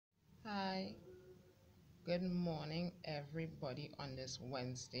Good morning, everybody, on this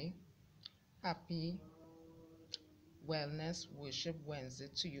Wednesday. Happy Wellness Worship Wednesday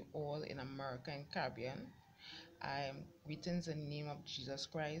to you all in America and Caribbean. I am greetings in the name of Jesus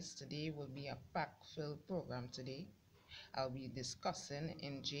Christ. Today will be a pack-filled program today. I'll be discussing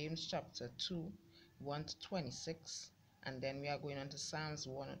in James chapter 2, 1 to 26, and then we are going on to Psalms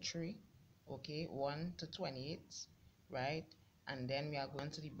 103, okay, 1 to 28, right? And then we are going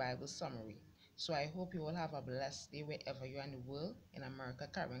to the Bible summary. So I hope you all have a blessed day wherever you are in the world, in America,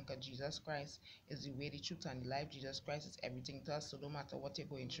 Caribbean, because Jesus Christ is the way, the truth, and the life. Jesus Christ is everything to us. So no matter what you're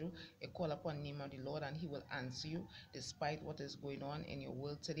going through, you call upon the name of the Lord and he will answer you despite what is going on in your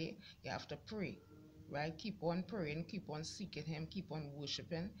world today. You have to pray, right? Keep on praying, keep on seeking him, keep on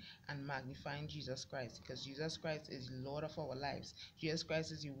worshiping and magnifying Jesus Christ, because Jesus Christ is the Lord of our lives. Jesus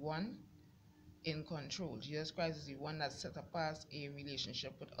Christ is the one in control. Jesus Christ is the one that set apart a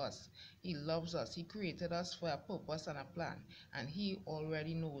relationship with us. He loves us. He created us for a purpose and a plan, and he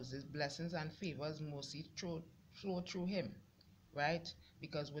already knows his blessings and favors mostly flow through him, right?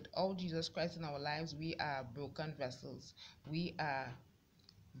 Because without Jesus Christ in our lives, we are broken vessels. We are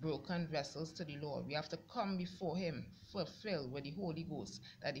broken vessels to the Lord. We have to come before him fulfilled with the Holy Ghost,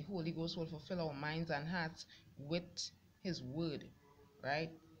 that the Holy Ghost will fulfill our minds and hearts with his word, right?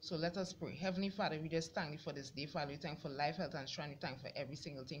 So let us pray. Heavenly Father, we just thank you for this day, Father. We thank you for life, health, and strength. We thank you for every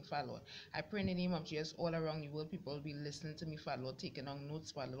single thing, Father Lord. I pray in the name of Jesus, all around the world, people will be listening to me, Father Lord, taking on notes,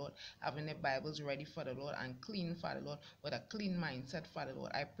 Father Lord, having their Bibles ready, Father Lord, and clean, Father Lord, with a clean mindset, Father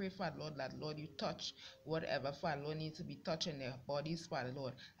Lord. I pray, Father Lord, that, Lord, you touch whatever, Father Lord, needs to be touched in their bodies, Father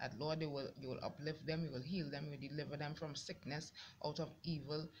Lord, that, Lord, you will uplift them, you will heal them, you will deliver them from sickness, out of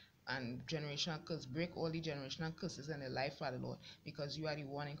evil, and generational curse. Break all the generational curses in their life, Father Lord, because you are the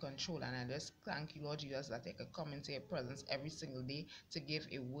one in control. And I just thank you, Lord Jesus, that I could come into your presence every single day to give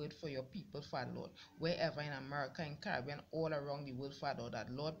a word for your people, Father Lord, wherever in America, in Caribbean, all around the world, Father Lord,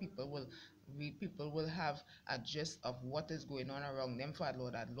 that, Lord, people will have a gist of what is going on around them, Father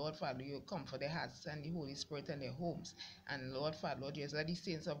Lord, that, Lord, Father, you comfort their hearts and the Holy Spirit in their homes. And, Lord, Father Lord, yes, let the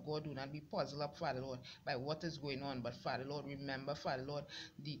saints of God do not be puzzled up, Father Lord, by what is going on. But, Father Lord, remember, Father Lord,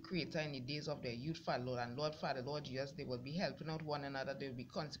 the Creator in the days of their youth, Father Lord. And, Lord, Father Lord, yes, they will be helping out one another. They will be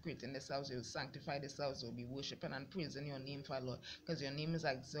consecrating themselves. They will sanctify themselves. They will be worshiping and praising your name, Father Lord, because your name is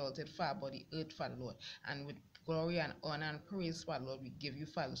exalted far above the earth, Father Lord. And with glory and honor and praise, Father Lord, we give you,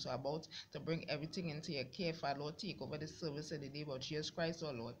 Father. So about to bring everything into your care, Father Lord, take over the service in the name of Jesus Christ,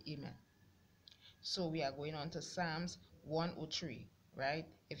 our Lord. Amen. So we are going on to Psalms 103, right?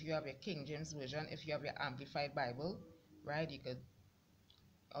 If you have your King James Version, if you have your Amplified Bible, right, you could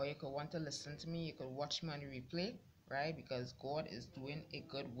want to listen to me, you could watch me on the replay, right? Because God is doing a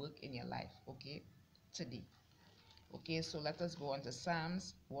good work in your life, okay, today. Okay, so let us go on to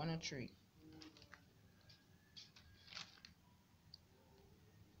Psalms 103.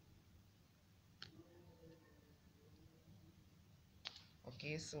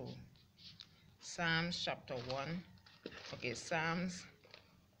 Okay, so Psalms chapter 1. Okay, Psalms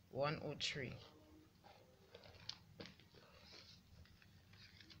 103.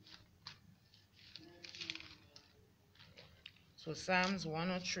 So Psalms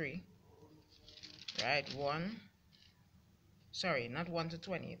 103, right? Not 1 to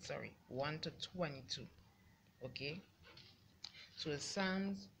 28, sorry. 1 to 22. Okay? So it's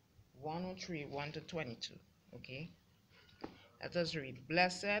Psalms 103, 1 to 22. Okay? Let us read.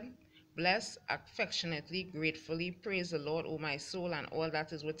 Bless affectionately, gratefully, praise the Lord, O my soul, and all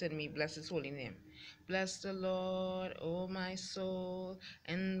that is within me. Bless his holy name. Bless the Lord, O my soul,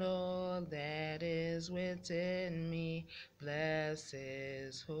 and all that is within me. Bless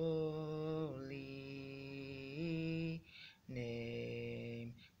his holy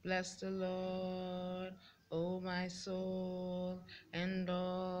name. Bless the Lord, O my soul, and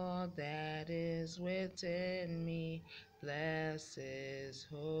all that is within me. Bless his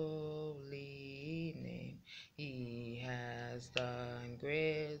holy name. He has done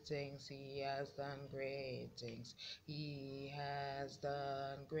great things. He has done great things. He has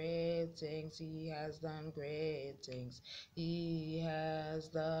done great things. He has done great things. He has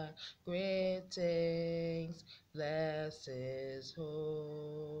done great things. Bless his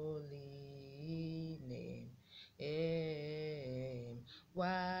holy name.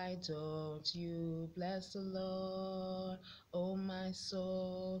 Why don't you bless the Lord, O my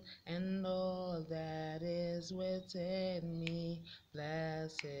soul, and all that is within me?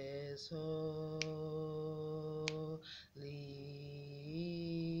 Bless his holy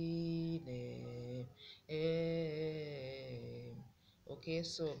name. Okay,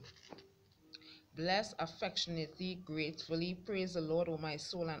 so Bless affectionately, gratefully, praise the Lord, O my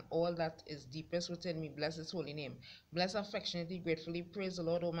soul, and all that is deepest within me. Bless his holy name. Bless affectionately, gratefully, praise the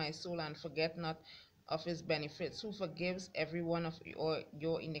Lord, O my soul, and forget not of his benefits, who forgives every one of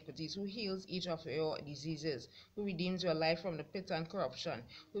your iniquities, who heals each of your diseases, who redeems your life from the pit and corruption,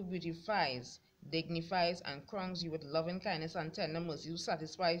 who beautifies, dignifies, and crowns you with loving kindness and tender mercy, who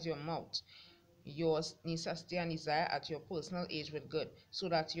satisfies your mouth, your necessity and desire at your personal age with good, so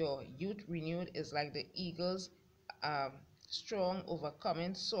that your youth renewed is like the eagles, um, strong,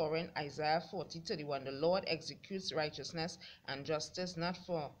 overcoming, soaring. Isaiah 40:31. The Lord executes righteousness and justice, not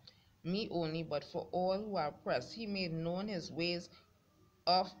for me only, but for all who are oppressed. He made known his ways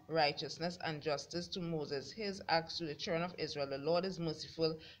of righteousness and justice to Moses, his acts to the children of Israel. The Lord is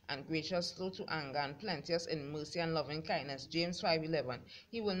merciful and gracious, slow to anger, and plenteous in mercy and loving kindness. James 5:11.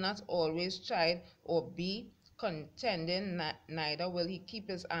 He will not always chide or be contending, neither will he keep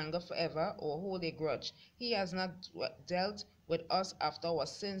his anger forever or hold a grudge. He has not dealt with us after our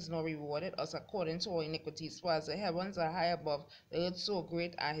sins, nor rewarded us according to our iniquities. For as the heavens are high above the earth, so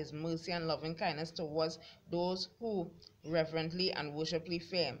great are his mercy and loving kindness towards those who reverently and worshipfully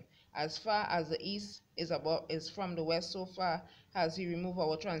fear him. As far as the east is from the west, so far has he removed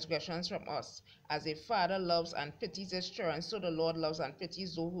our transgressions from us. As a father loves and pities his children, so the Lord loves and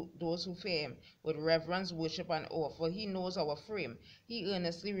pities those who fear him with reverence, worship, and awe. For he knows our frame. He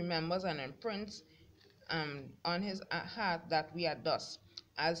earnestly remembers and imprints on his heart that we are dust.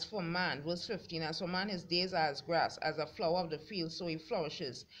 As for man, verse 15, as for man, his days are as grass, as a flower of the field, so he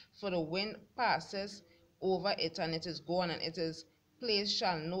flourishes. For the wind passes over it, and it is gone, and its place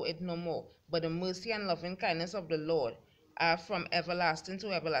shall know it no more. But the mercy and loving kindness of the Lord are from everlasting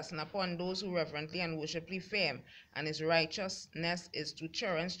to everlasting upon those who reverently and worshipfully fear him, and his righteousness is to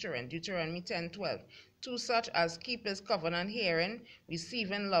children's children. Deuteronomy 10:12. To such as keep his covenant, hearing,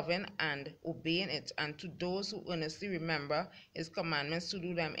 receiving, loving, and obeying it, and to those who earnestly remember his commandments to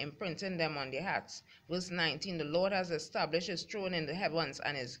do them, imprinting them on their hearts. Verse 19, the Lord has established his throne in the heavens,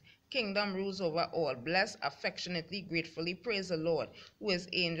 and his kingdom rules over all. Bless affectionately, gratefully, praise the Lord, who is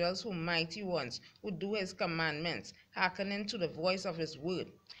angels, who mighty ones, who do his commandments, hearkening to the voice of his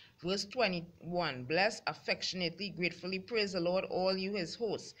word. Verse 21, bless affectionately, gratefully, praise the Lord, all you his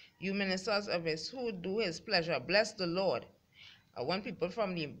hosts, you ministers of his who do his pleasure. Bless the Lord. I want people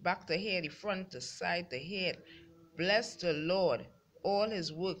from the back to hear, the front to side to hear. Bless the Lord, all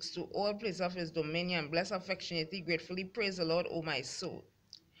his works, to all places of his dominion. Bless affectionately, gratefully, praise the Lord, O my soul.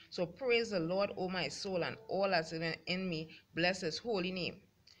 So praise the Lord, O my soul, and all that's in me. Bless his holy name.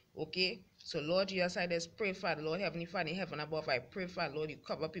 Okay? So Lord Jesus, I just pray, Father, Lord, Heavenly Father, in heaven above, I pray, Father, Lord, you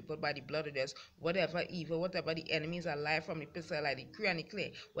cover people by the blood of Jesus. Whatever evil, whatever the enemies are alive from the pits, I decree and declare,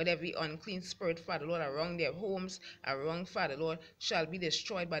 whatever unclean spirit, Father, Lord, around their homes, around, Father, Lord, shall be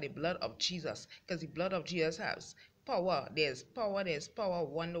destroyed by the blood of Jesus. Because the blood of Jesus has power. There's power,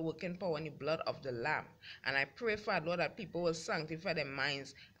 wonder working power in the blood of the Lamb. And I pray, Father, Lord, that people will sanctify their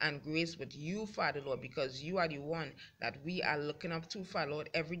minds and grace with you, Father, Lord, because you are the one that we are looking up to, Father,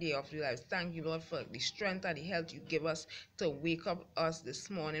 Lord, every day of your lives. Thank you, Lord, for the strength and the health you give us to wake up us this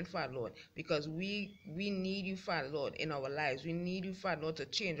morning, Father, Lord, because we need you, Father, Lord, in our lives. We need you, Father, Lord, to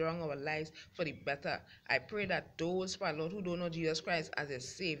change around our lives for the better. I pray that those, Father, Lord, who don't know Jesus Christ as a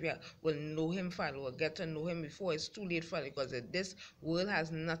Savior will know him, Father, Lord, get to know him before it's too late, Father, because this world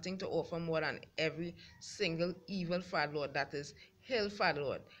has nothing to offer more than every single evil, Father, Lord, that is hell, Father,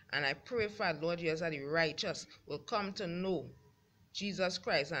 Lord. And I pray, Father, Lord, Jesus, that the righteous will come to know Jesus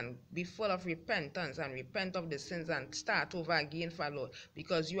Christ and be full of repentance and repent of the sins and start over again, Father, Lord,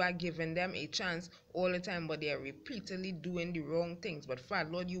 because you are giving them a chance all the time, but they are repeatedly doing the wrong things. But Father,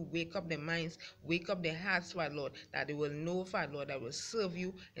 Lord, you wake up their minds, wake up their hearts, Father, Lord, that they will know, Father, Lord, that will serve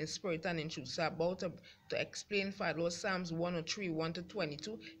you in spirit and in truth. So about to explain, Father, Lord, Psalms 103, 1-22,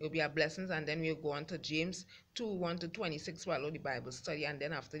 it will be a blessings, and then we'll go on to James 2, 1-26, Father, Lord, the Bible study, and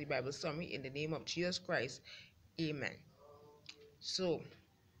then after the Bible summary, in the name of Jesus Christ, amen. So,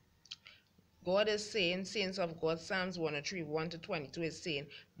 God is saying, saints of God, Psalms 103, 1-22 is saying,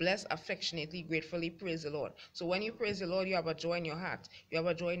 bless affectionately, gratefully, praise the Lord. So when you praise the Lord, you have a joy in your heart. You have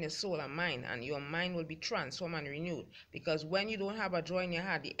a joy in your soul and mind, and your mind will be transformed and renewed. Because when you don't have a joy in your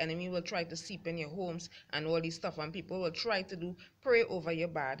heart, the enemy will try to seep in your homes and all these stuff, and people will try to pray over your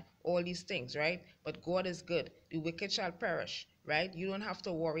bad, all these things, right? But God is good. The wicked shall perish, right? You don't have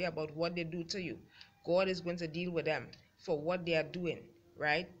to worry about what they do to you. God is going to deal with them for what they are doing.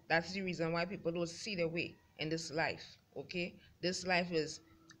 Right? That's the reason why people don't see their way in this life. Okay? This life is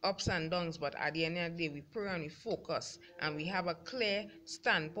ups and downs, but at the end of the day, we pray and we focus and we have a clear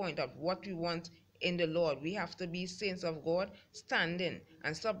standpoint of what we want in the Lord. We have to be saints of God, standing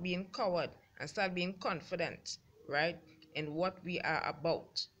and stop being coward and start being confident, right, in what we are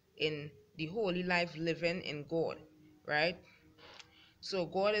about, in the holy life living in God, right? So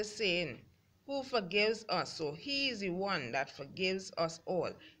God is saying, who forgives us? So he is the one that forgives us all.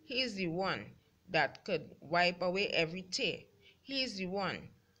 He is the one that could wipe away every tear. He is the one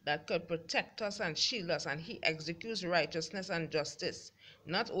that could protect us and shield us, and he executes righteousness and justice,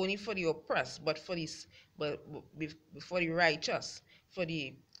 not only for the oppressed, but for the righteous, for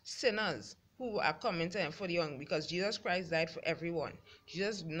the sinners who are coming to him, for the young, because Jesus Christ died for everyone.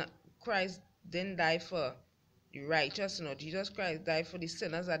 Christ didn't die for the righteous, Jesus Christ died for the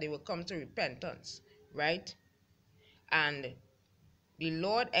sinners that they will come to repentance, right? And the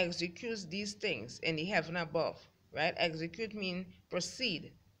Lord executes these things in the heaven above, right? Execute mean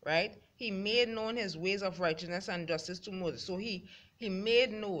proceed, right? He made known his ways of righteousness and justice to Moses. So he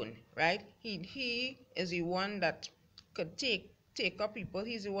made known, right? He is the one that could take up people.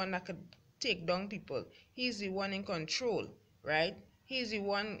 He's the one that could take down people. He's the one in control, right? He's the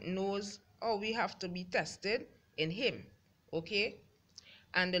one knows how we have to be tested in him, okay?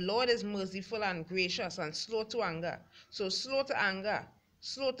 And the Lord is merciful and gracious and slow to anger. So slow to anger,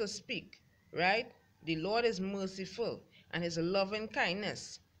 slow to speak, right? The Lord is merciful, and his loving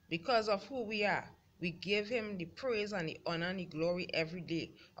kindness, because of who we are, we give him the praise and the honor and the glory every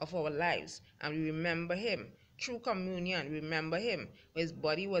day of our lives. And we remember him through communion. Remember him. His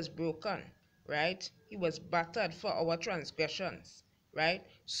body was broken, right? He was battered for our transgressions, right?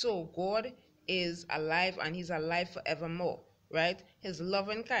 So God is alive, and he's alive forevermore, right? His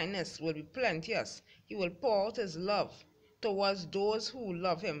loving kindness will be plenteous. He will pour out his love towards those who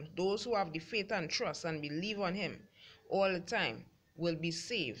love him, those who have the faith and trust and believe on him all the time will be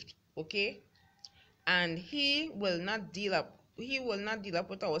saved, okay? And he will not deal up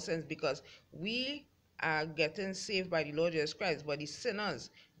with our sins, because we are getting saved by the Lord Jesus Christ. But the sinners,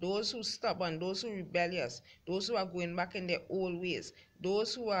 those who stubborn, those who rebellious, those who are going back in their old ways,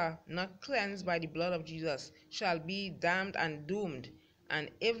 those who are not cleansed by the blood of Jesus, shall be damned and doomed. And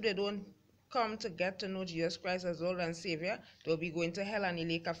if they don't come to get to know Jesus Christ as Lord and Savior, they'll be going to hell and the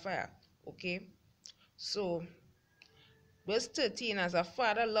lake of fire, okay? So verse 13, as a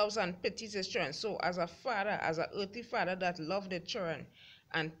father loves and pities his children. So as a father, as an earthly father that love the children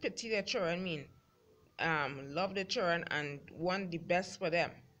and pity their children, mean love the children and want the best for them.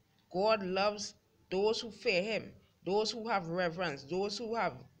 God loves those who fear him, those who have reverence, those who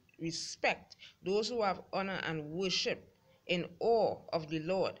have respect, those who have honor and worship in awe of the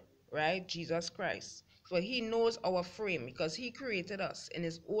Lord, right? Jesus Christ. For he knows our frame, because he created us in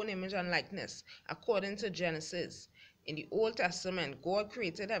his own image and likeness, according to Genesis. In the Old Testament, God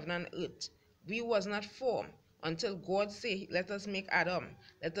created heaven and earth. We was not formed until God said, let us make Adam,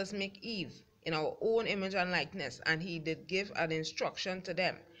 let us make Eve in our own image and likeness. And he did give an instruction to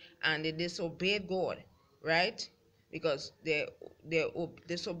them, and they disobeyed God, right? Because they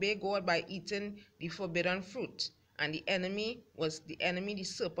disobeyed God by eating the forbidden fruit. And the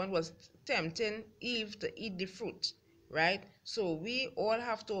serpent was tempting Eve to eat the fruit, right? So we all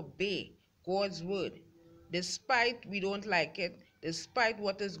have to obey God's word. Despite we don't like it, despite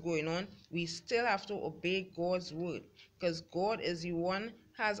what is going on, we still have to obey God's word, because God is the one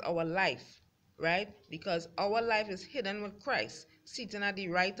has our life, right? Because our life is hidden with Christ, sitting at the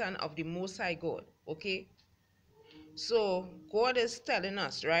right hand of the Most High God, okay? So God is telling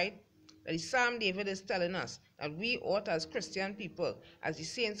us, right, that the Psalm David is telling us that we ought, as Christian people, as the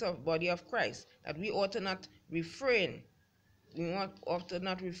saints of body of Christ, that we ought to not refrain. We ought to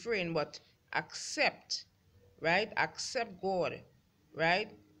not refrain, but accept, right? Accept God,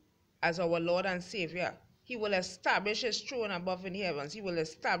 right, as our Lord and Savior. He will establish his throne above in the heavens. He will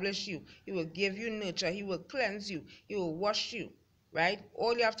establish you. He will give you nurture. He will cleanse you. He will wash you, right?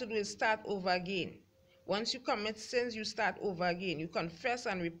 All you have to do is start over again. Once you commit sins, you start over again. You confess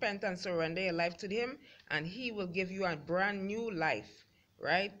and repent and surrender your life to him, and he will give you a brand new life,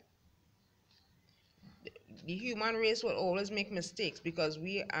 right? The human race will always make mistakes, because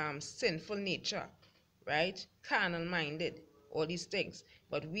we are sinful nature, right? Carnal minded, all these things.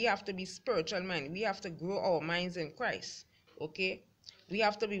 But we have to be spiritual minded. We have to grow our minds in Christ, okay? We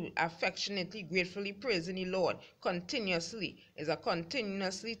have to be affectionately, gratefully praising the Lord continuously. It's a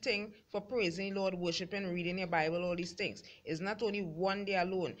continuously thing for praising the Lord, worshiping, reading your Bible, all these things. It's not only one day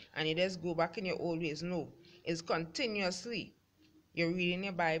alone and you just go back in your old ways. No, it's continuously. You're reading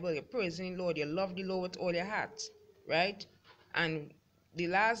your Bible, you're praising the Lord, you love the Lord with all your heart, right? And the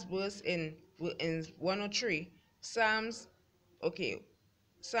last verse in 103, Psalms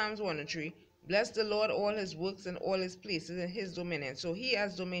 103, bless the Lord, all his works and all his places in his dominion. So he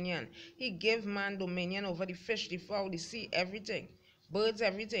has dominion. He gave man dominion over the fish, the fowl, the sea, everything, birds,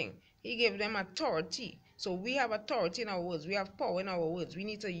 everything. He gave them authority. So we have authority in our words. We have power in our words. We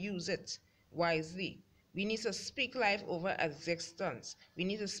need to use it wisely. We need to speak life over existence. We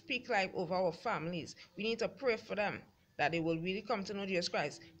need to speak life over our families. We need to pray for them that they will really come to know Jesus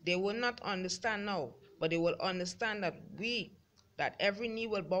Christ. They will not understand now, but they will understand that every knee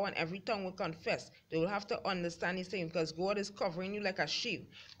will bow and every tongue will confess. They will have to understand these things because God is covering you like a shield.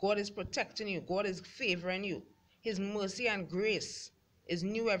 God is protecting you. God is favoring you. His mercy and grace is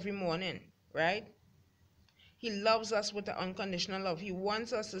new every morning, right? He loves us with an unconditional love. He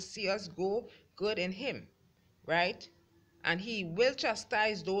wants us to see us go good in him, right? And he will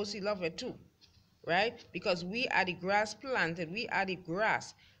chastise those he loveth too, right? Because we are the grass planted. We are the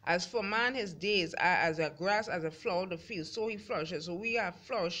grass. As for man, his days are as a grass, as a flower of the field, so he flourishes. So we are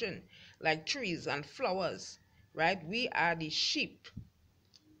flourishing like trees and flowers, right? We are the sheep,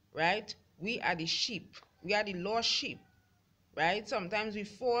 right? We are the sheep. We are the lost sheep, right? Sometimes we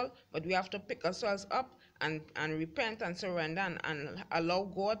fall, but we have to pick ourselves up and repent and surrender and allow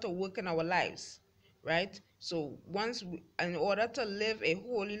God to work in our lives, right? So in order to live a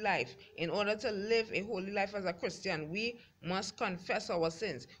holy life, as a Christian, we must confess our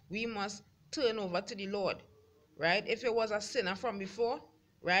sins. We must turn over to the Lord, right? If you was a sinner from before,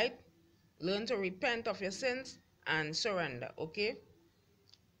 right? Learn to repent of your sins and surrender, okay?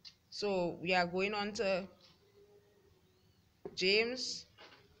 So we are going on to James,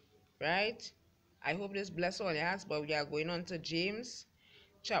 right? I hope this bless all your hearts, but we are going on to James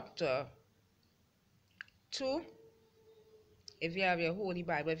chapter 2. If you have your Holy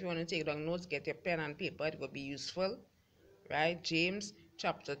Bible, if you want to take down notes, get your pen and paper, it will be useful, right? James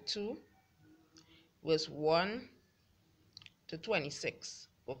chapter 2, verse 1 to 26,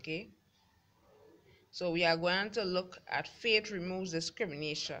 okay? So we are going to look at faith removes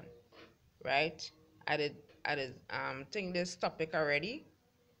discrimination, right? I did think this topic already,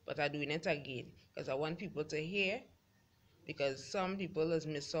 but I'm doing it again because I want people to hear, because some people has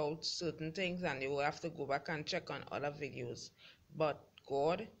missed out certain things and they will have to go back and check on other videos. But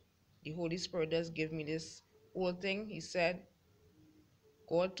God, the Holy Spirit, does give me this whole thing. He said,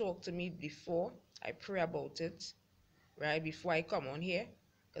 God talked to me before I pray about it, right? Before I come on here,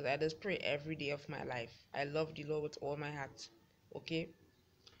 because I just pray every day of my life. I love the Lord with all my heart, okay?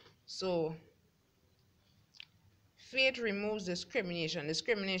 So, faith removes discrimination.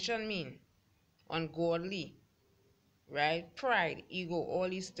 Discrimination means ungodly, right? Pride, ego, all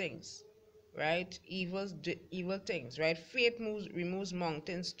these things, right? Evil things, right? Faith removes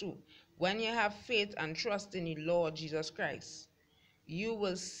mountains too. When you have faith and trust in the Lord Jesus Christ, you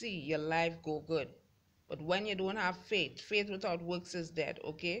will see your life go good. But when you don't have faith, faith without works is dead,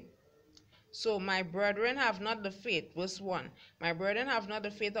 okay? So, my brethren, have not the faith, verse 1. My brethren, have not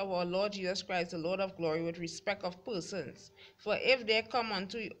the faith of our Lord Jesus Christ, the Lord of glory, with respect of persons. For if there come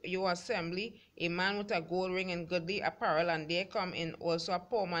unto your assembly a man with a gold ring and goodly apparel, and there come in also a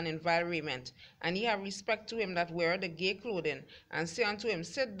poor man in vile raiment, and ye have respect to him that weareth the gay clothing, and say unto him,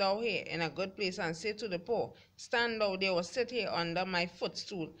 Sit thou here in a good place, and say to the poor, Stand thou there, or sit here under my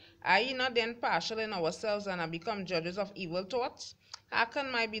footstool. Are ye not then partial in ourselves, and are become judges of evil thoughts?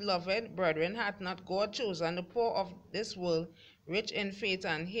 Hearken, my beloved brethren, hath not God chosen the poor of this world, rich in faith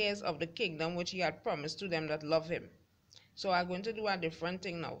and heirs of the kingdom which he had promised to them that love him? So I'm going to do a different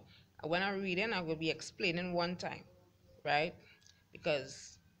thing now. When I'm reading, I will be explaining one time, right?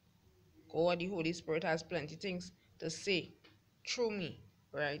 Because God, the Holy Spirit, has plenty things to say through me,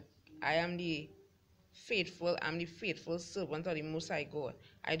 right? I'm the faithful servant of the Most High God.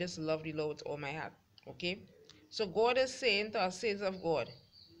 I just love the Lord with all my heart, okay? So God is saying to us, saints of God,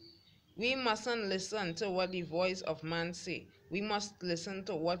 we mustn't listen to what the voice of man say. We must listen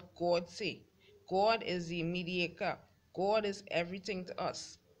to what God say. God is the mediator. God is everything to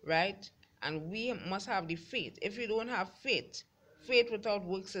us, right? And we must have the faith. If you don't have faith, faith without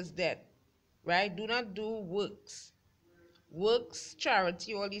works is dead, right? Do not do works. Works,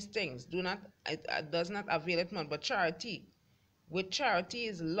 charity, all these things it does not avail it much. But charity, with charity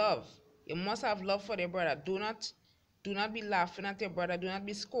is love. You must have love for your brother. Do not be laughing at your brother. Do not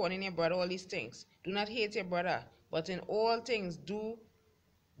be scorning your brother, all these things. Do not hate your brother. But in all things, do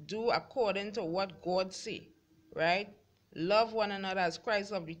according to what God say, right? Love one another as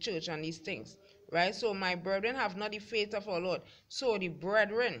Christ loved the church and these things, right? So my brethren, have not the faith of our Lord. So the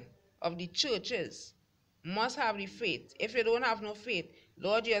brethren of the churches must have the faith. If you don't have no faith,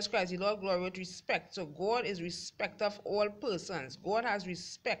 Lord Jesus Christ, the Lord glory with respect. So God is respect of all persons. God has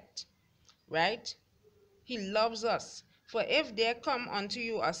respect, right? He loves us. For if there come unto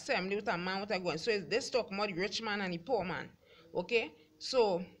you assembly with a man with a gun. So this talking about the rich man and the poor man. Okay?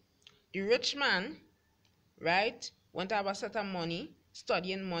 So the rich man, right, want to have a set of money,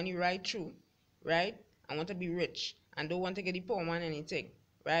 studying money right through, right? And want to be rich and don't want to get the poor man anything,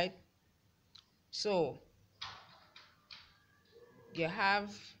 right? So you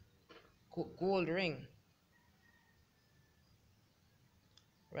have gold ring,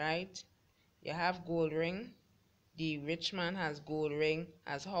 right? You have gold ring. The rich man has gold ring,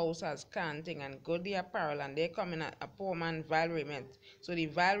 has house, has canting, and goodly apparel, and they come in a poor man vile raiment. So the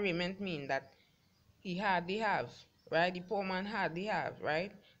vile raiment mean that he hardly have, right? The poor man hardly have,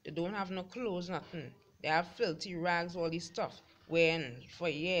 right? They don't have no clothes, nothing. They have filthy rags, all this stuff, wearing for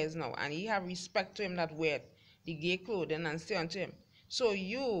years now, and he have respect to him that wear the gay clothing and say unto him. So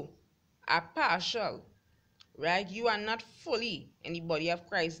you are partial, right? You are not fully in the body of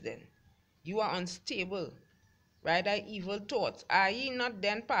Christ then. You are unstable, right? Are evil thoughts. Are ye not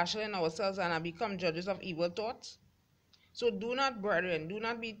then partial in ourselves and have become judges of evil thoughts? So do not, brethren, do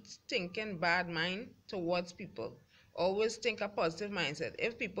not be thinking bad mind towards people. Always think a positive mindset.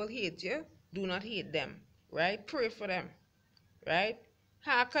 If people hate you, do not hate them, right? Pray for them, right?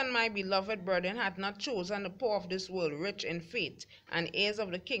 Hearken, my beloved brethren, hath not chosen the poor of this world, rich in faith, and heirs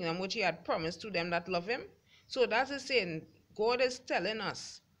of the kingdom which he had promised to them that love him. So that is saying, God is telling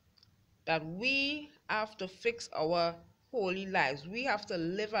us that we have to fix our holy lives. We have to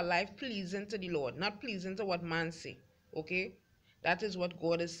live a life pleasing to the Lord, not pleasing to what man say. Okay? That is what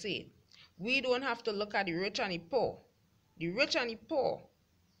God is saying. We don't have to look at the rich and the poor. The rich and the poor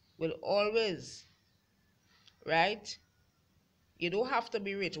will always, right? You don't have to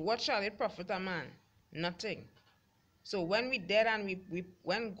be rich. What shall it profit a man? Nothing. So when we dead and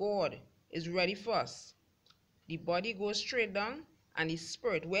when God is ready for us, the body goes straight down, and the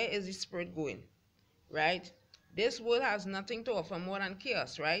spirit, where is the spirit going? Right? This world has nothing to offer more than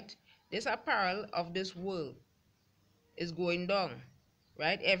chaos, right? This apparel of this world is going down,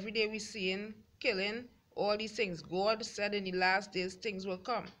 right? Every day we're seeing killing, all these things. God said in the last days things will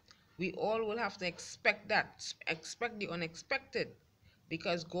come. We all will have to expect that, expect the unexpected,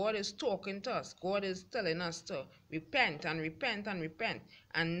 because God is talking to us. God is telling us to repent and repent and repent,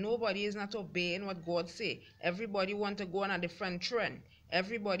 and nobody is not obeying what God say. Everybody want to go on a different trend.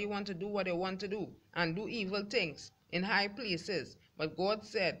 Everybody want to do what they want to do and do evil things in high places. But God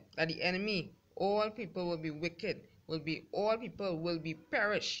said that the enemy, all people will be wicked, all people will be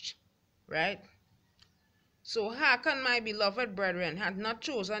perished, right? So hearken, my beloved brethren, hath not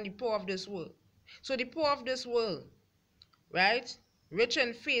chosen the poor of this world. So the poor of this world, right? Rich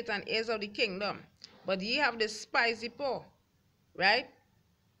in faith and heirs of the kingdom. But ye have despised the poor, right?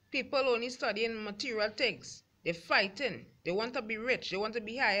 People only studying material things. They're fighting. They want to be rich. They want to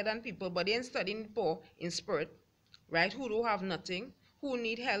be higher than people, but they ain't studying the poor in spirit, right? Who don't have nothing, who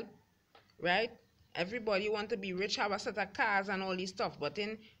need help, right? Everybody want to be rich, have a set of cars and all this stuff, but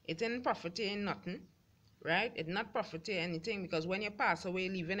it ain't profiting nothing, right? It's not profiting anything, because when you pass away,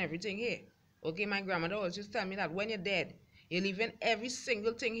 you're leaving everything here. Okay, my grandmother always used to tell me that when you're dead, you're leaving every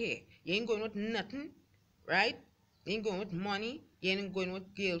single thing here. You ain't going with nothing, right? You ain't going with money. You ain't going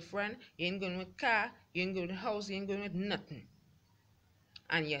with girlfriend. You ain't going with car. You ain't going with house. You ain't going with nothing.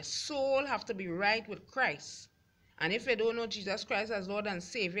 And your soul have to be right with Christ. And if you don't know Jesus Christ as Lord and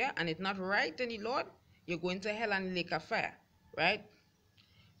Savior, and it's not right in the Lord, you're going to hell and lake of fire, right?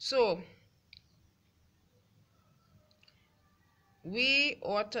 So we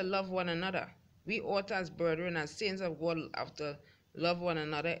ought to love one another. We ought, as brethren, as saints of God, have to love one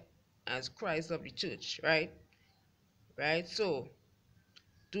another as Christ of the church, right? Right? So,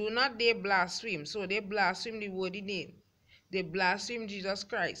 do not they blaspheme. So they blaspheme the worthy name. They blaspheme Jesus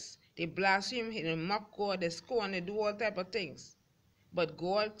Christ. They blaspheme him, they mock God, they scorn, they do all type of things. But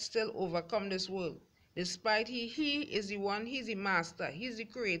God still overcome this world. Despite he is the one, he's the master, he's the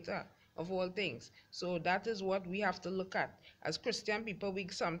creator of all things. So that is what we have to look at. As Christian people,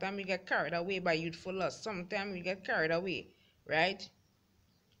 sometimes we get carried away by youthful lust. Sometimes we get carried away, right?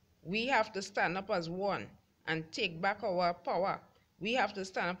 We have to stand up as one and take back our power. We have to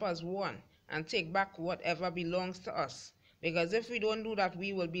stand up as one and take back whatever belongs to us. Because if we don't do that,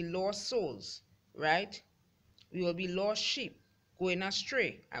 we will be lost souls, right? We will be lost sheep going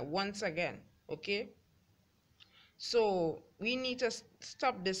astray once again, okay? So we need to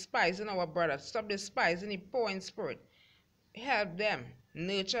stop despising our brothers, stop despising the poor in spirit. Help them,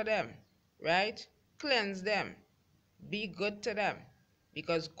 nurture them, right? Cleanse them, be good to them,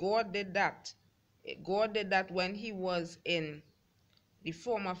 because God did that. God did that when he was in the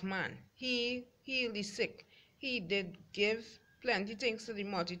form of man. He healed the sick. He did give plenty things to the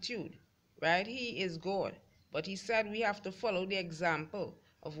multitude, right? He is God. But he said we have to follow the example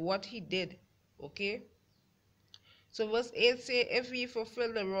of what he did, okay? So verse 8 says, if we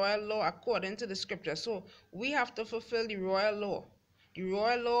fulfill the royal law according to the scripture. So we have to fulfill the royal law. The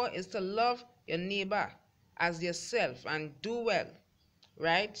royal law is to love your neighbor as yourself and do well,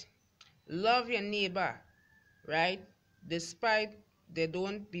 right? Love your neighbor, right? Despite they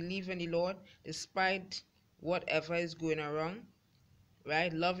don't believe in the Lord, despite whatever is going around,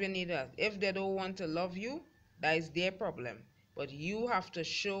 right? Love your neighbor. If they don't want to love you, that is their problem. But you have to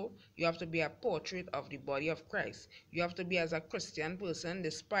show, you have to be a portrait of the body of Christ. You have to be as a Christian person,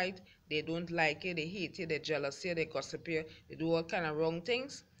 despite they don't like it, they hate it, they jealous you, they gossip you, they do all kind of wrong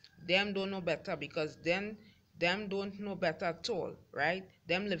things. Them don't know better, because them don't know better at all, right?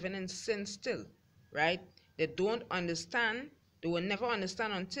 Them living in sin still, right? They don't understand. They will never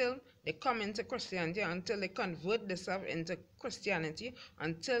understand until they come into Christianity, until they convert themselves into Christianity,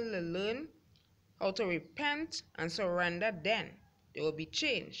 until they learn how to repent and surrender. Then they will be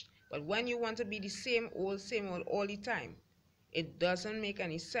changed. But when you want to be the same old all the time, it doesn't make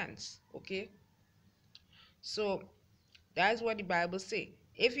any sense, okay? So that's what the Bible says.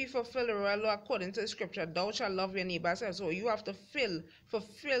 If you fulfill the royal law according to the scripture, thou shalt love your neighbor. So you have to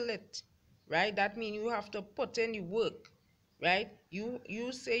fulfill it, right? That means you have to put in the work, right?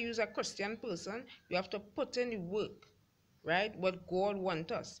 You say you're a Christian person, you have to put in the work, right? What God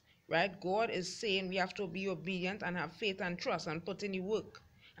wants us, right? God is saying we have to be obedient and have faith and trust and put in the work,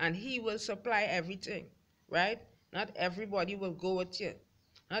 and He will supply everything, right? Not everybody will go with you.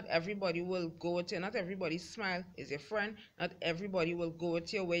 Not everybody will go with you. Not everybody's smile is your friend. Not everybody will go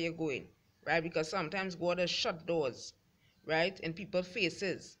with you where you're going, right? Because sometimes God has shut doors, right, in people's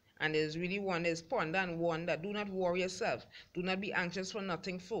faces. And there's really one, there's ponder and wonder. Do not worry yourself. Do not be anxious for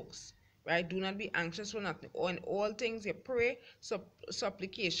nothing, folks, right? Do not be anxious for nothing. In all things, you pray,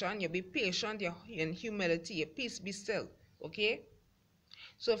 supplication, you be patient, you in humility, your peace be still, okay?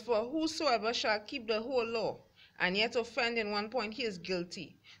 So for whosoever shall keep the whole law, and yet offend in one point, he is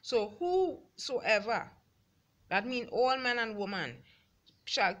guilty. So whosoever, that means all men and women,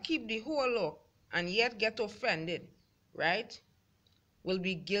 shall keep the whole law and yet get offended, right, will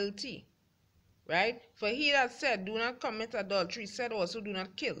be guilty, right? For he that said, do not commit adultery, said also, do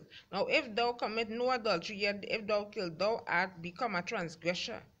not kill. Now if thou commit no adultery, yet if thou kill, thou art become a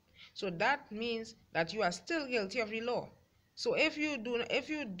transgressor. So that means that you are still guilty of the law. So if you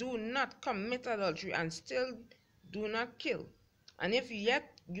do not commit adultery and still do not kill, and if yet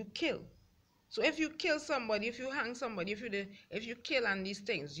you kill, so if you kill somebody, if you hang somebody, if you kill and these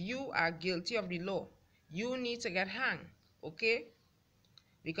things, you are guilty of the law. You need to get hanged, okay?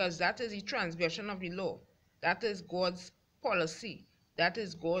 Because that is the transgression of the law. That is God's policy. That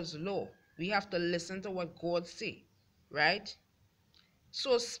is God's law. We have to listen to what God say, right?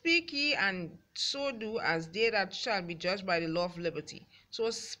 So speak ye, and so do, as they that shall be judged by the law of liberty. So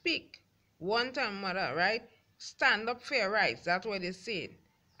speak one time, mother, right? Stand up for your rights. That's what they said.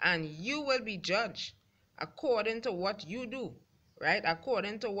 And you will be judged according to what you do, right?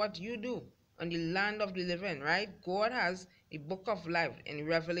 According to what you do on the land of the living, right? God has a book of life. In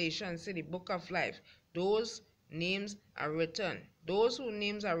Revelation, say the book of life. Those names are written. Those whose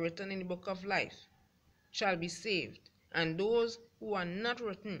names are written in the book of life shall be saved. And those who are not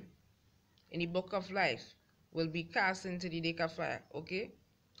written in the book of life will be cast into the lake of fire, okay?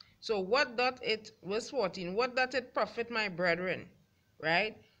 So what doth it, verse 14, what doth it profit, my brethren,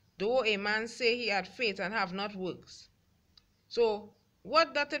 right? Though a man say he had faith and have not works. So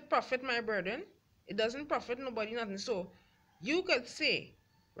what doth it profit, my brethren? It doesn't profit nobody nothing. So you could say,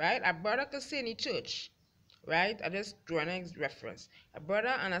 right, a brother could say in the church, right? I just draw an reference. A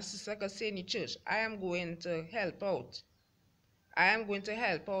brother and a sister could say in the church, I am going to help out. I am going to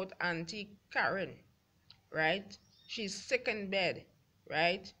help out Auntie Karen, right? She's sick in bed,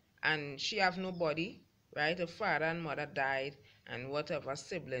 right? And she have nobody, right? Her father and mother died, and whatever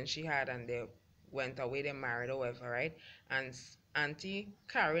siblings she had, and they went away, they married or whatever, right? And Auntie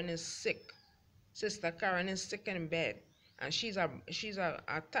Karen is sick. Sister Karen is sick in bed, and she's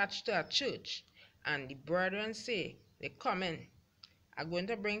attached to a church. And the brethren say, they come in, I'm going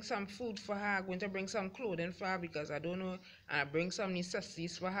to bring some food for her, I'm going to bring some clothing for her, because I don't know, and I bring some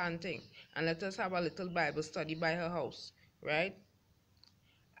necessities for her and thing. And let us have a little Bible study by her house, right?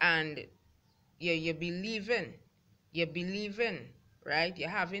 And you're believing, right? You're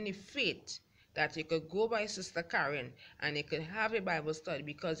having the faith that you could go by Sister Karen and you could have a Bible study,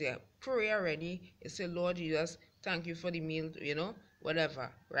 because you pray already. You say, Lord Jesus, thank you for the meal, you know,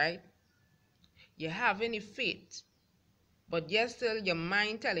 whatever, right? You're having the faith. But yet still your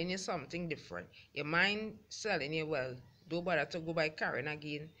mind telling you something different. Your mind telling you, well, don't bother to go by Karen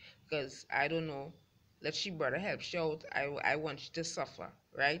again, because I don't know, let she brother help you out. I want you to suffer,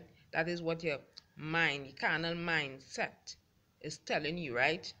 right? That is what your mind, your carnal mindset is telling you,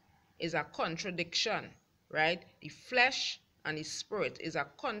 right? Is a contradiction, right? The flesh and the spirit is a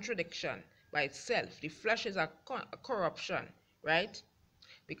contradiction by itself. The flesh is a corruption, right?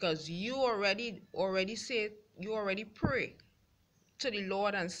 Because you already pray to the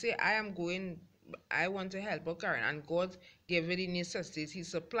Lord and say, I want to help Karen, and God give you the necessities. He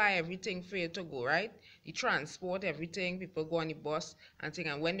supply everything for you to go, right? The transport, everything, people go on the bus and thing,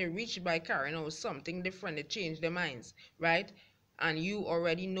 and when they reach by Karen or something different, they change their minds, right? And you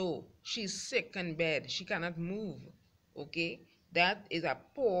already know she's sick in bed, she cannot move, okay? That is a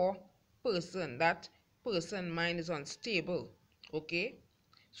poor person. That person mind is unstable, okay?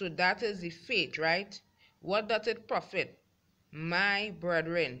 So that is the faith, right? What doth it profit, my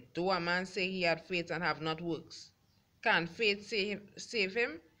brethren, though a man say he had faith and have not works? Can faith save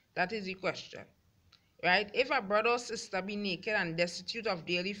him? That is the question, right? If a brother or sister be naked and destitute of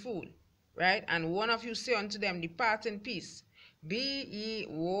daily food, right, and one of you say unto them, depart in peace, be ye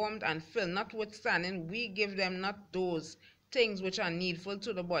warmed and filled, notwithstanding we give them not those things which are needful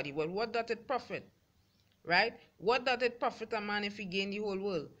to the body, but what doth it profit? Right? What doth it profit a man if he gain the whole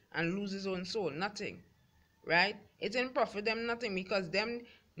world and lose his own soul? Nothing. Right? It didn't profit them nothing, because them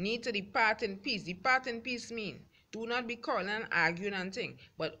need to depart in peace. Depart in peace mean do not be quarreling and arguing and thing,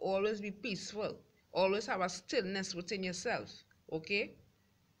 but always be peaceful. Always have a stillness within yourself. Okay?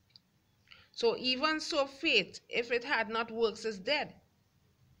 So even so, faith, if it had not works, is dead.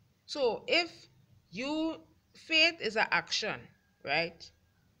 So if faith is an action, right?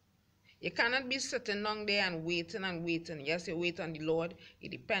 You cannot be sitting down there and waiting and waiting. Yes, you wait on the Lord, you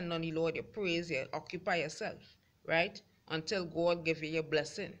depend on the Lord, you praise, you occupy yourself, right? Until God give you your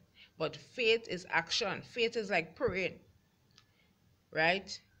blessing. But faith is action. Faith is like praying,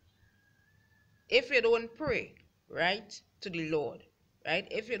 right? If you don't pray, right, to the Lord, right?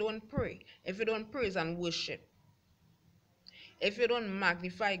 If you don't pray, if you don't praise and worship, if you don't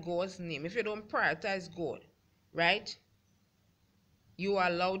magnify God's name, if you don't prioritize God, right? You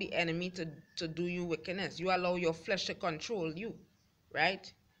allow the enemy to do you wickedness. You allow your flesh to control you,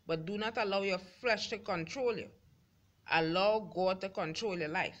 right? But do not allow your flesh to control you. Allow God to control your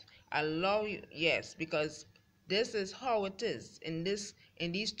life. Allow you, yes, because this is how it is in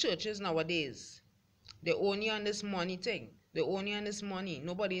these churches nowadays. They only on this money thing. They only on this money.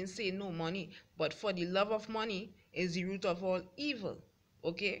 Nobody didn't say no money, but for the love of money is the root of all evil.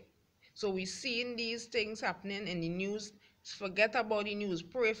 Okay? So we seeing these things happening in the news. Forget about the news.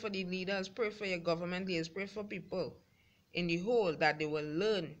 Pray for the leaders. Pray for your government leaders. Pray for people in the whole, that they will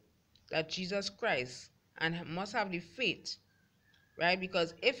learn that Jesus Christ and must have the faith, right?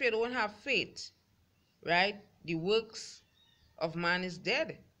 Because if you don't have faith, right, the works of man is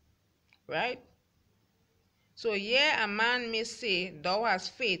dead, right? So yeah, a man may say, thou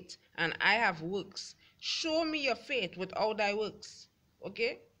hast faith and I have works. Show me your faith without thy works.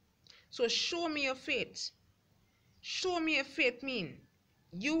 Okay? So show me your faith. Show me your faith mean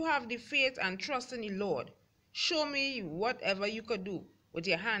you have the faith and trust in the Lord. Show me whatever you could do with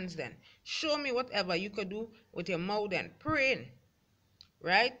your hands then. Show me whatever you could do with your mouth then. Praying.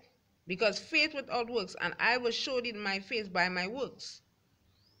 Right? Because faith without works, and I will show thee my faith by my works.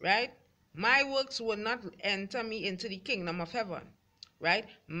 Right? My works will not enter me into the kingdom of heaven. Right?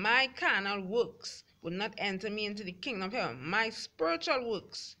 My carnal works will not enter me into the kingdom of heaven. My spiritual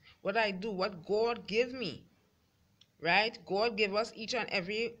works, what I do, what God give me. Right? God gave us, each and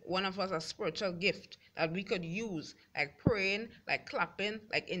every one of us, a spiritual gift that we could use, like praying, like clapping,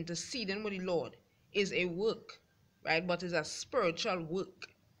 like interceding with the Lord, is a work, right? But it's a spiritual work.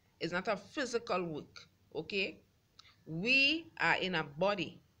 It's not a physical work, okay? We are in a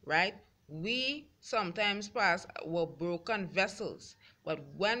body, right? We sometimes were broken vessels, but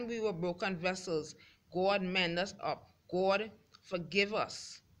when we were broken vessels, God mend us up. God forgive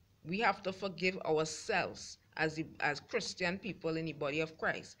us. We have to forgive ourselves as Christian people in the body of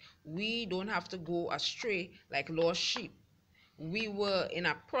Christ. We don't have to go astray like lost sheep. We were in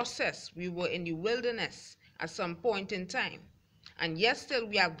a process. We were in the wilderness at some point in time. And yet still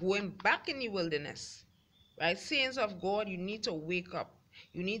we are going back in the wilderness. Right? Saints of God, you need to wake up.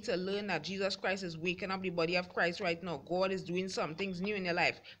 You need to learn that Jesus Christ is waking up the body of Christ right now. God is doing some things new in your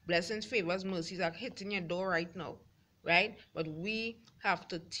life. Blessings, favors, mercies are hitting your door right now. Right? But we have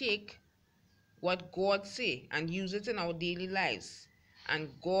to take what God say and use it in our daily lives, and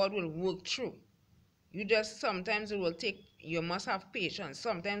God will work through. Sometimes it will take, you must have patience.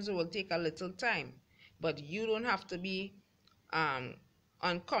 Sometimes it will take a little time, but you don't have to be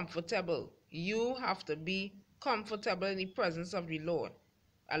uncomfortable. You have to be comfortable in the presence of the Lord.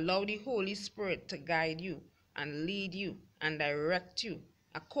 Allow the Holy Spirit to guide you and lead you and direct you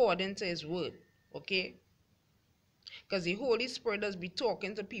according to his word. Okay? Because the Holy Spirit does be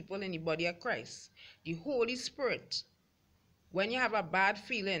talking to people in the body of Christ. The Holy Spirit When you have a bad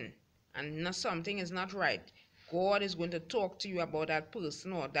feeling and something is not right, God is going to talk to you about that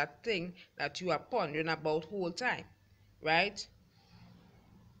person or that thing that you are pondering about whole time, right?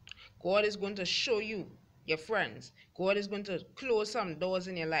 God is going to show you your friends. God is going to close some doors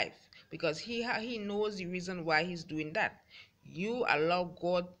in your life because he knows the reason why he's doing that. You allow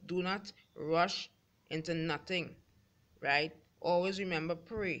God. Do not rush into nothing, right? Always remember,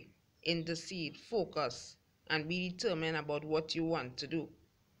 pray, intercede, focus, and be determined about what you want to do,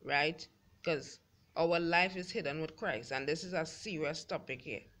 right? Because our life is hidden with Christ, and this is a serious topic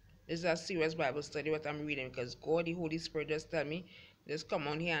here. This is a serious Bible study what I'm reading, because God, the Holy Spirit, just tell me, just come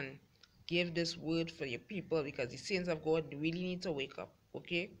on here and give this word for your people, because the saints of God really need to wake up,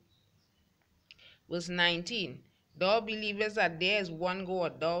 okay? Verse 19, thou believest that there is one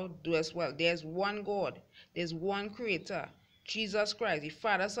God, thou doest well. There is one God, there is one Creator, Jesus Christ, the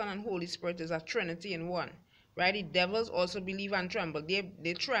Father, Son, and Holy Spirit is a Trinity in one. Right? The devils also believe and tremble.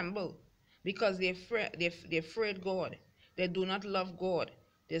 They tremble because they afraid God. They do not love God.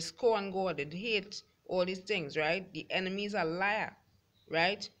 They scorn God. They hate all these things, right? The enemy is a liar,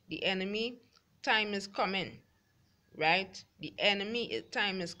 right? The enemy, time is coming, right? The enemy,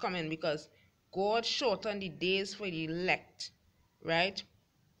 time is coming because God shortened the days for the elect, right?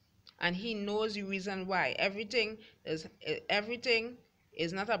 And he knows the reason why. Everything is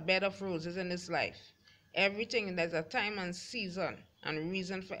not a bed of roses in this life. Everything, there's a time and season and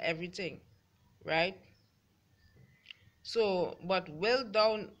reason for everything, right? So, but wilt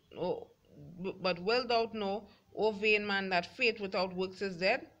thou know, O vain man, that faith without works is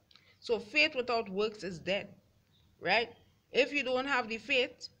dead? So faith without works is dead, right? If you don't have the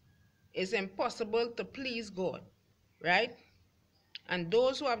faith, it's impossible to please God, right? And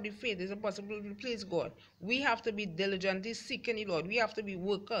those who have the faith, it's impossible to please God. We have to be diligently seeking the Lord. We have to be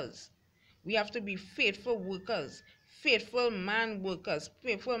workers. We have to be faithful workers, faithful man workers,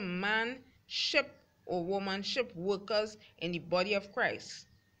 faithful manship or womanship workers in the body of Christ,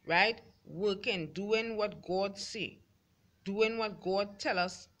 right? Working, doing what God say, doing what God tell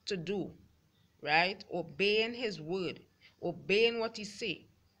us to do, right? Obeying his word, obeying what he say,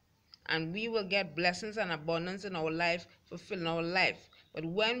 and we will get blessings and abundance in our life, fulfilling our life. But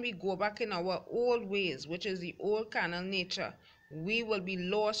when we go back in our old ways, which is the old carnal nature, we will be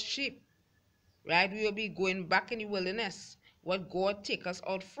lost sheep, right? We will be going back in the wilderness, what God take us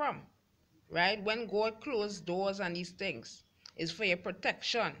out from, right? When God closed doors and these things, it's for your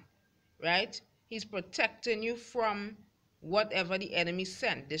protection, right? He's protecting you from whatever the enemy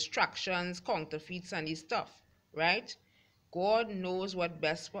sent, distractions, counterfeits, and this stuff, right? God knows what's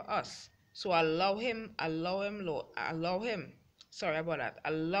best for us. So allow him, Lord, sorry about that.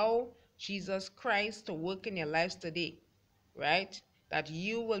 Allow Jesus Christ to work in your lives today, right? That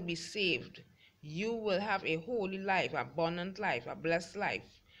you will be saved. You will have a holy life, abundant life, a blessed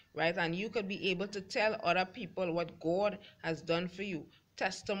life, right? And you could be able to tell other people what God has done for you.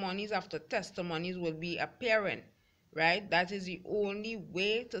 Testimonies after testimonies will be appearing, right? That is the only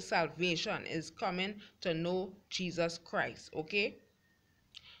way to salvation, is coming to know Jesus Christ, okay?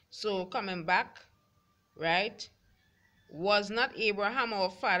 So coming back, right? Was not Abraham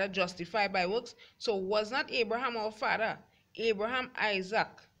our father justified by works? So was not Abraham our father? Abraham, Isaac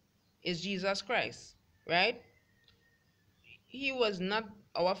is Jesus Christ, right? He was not,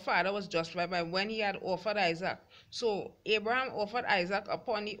 our father was justified by when he had offered Isaac. So Abraham offered Isaac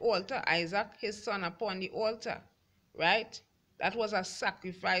upon the altar, Isaac his son upon the altar, right? That was a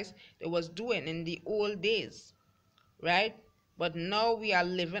sacrifice they was doing in the old days, right? But now we are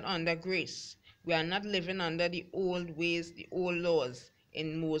living under grace. We are not living under the old ways, the old laws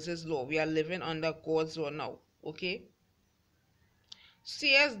in Moses' law. We are living under God's law now, okay?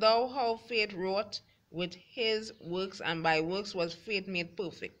 Seest thou how faith wrought with his works, and by works was faith made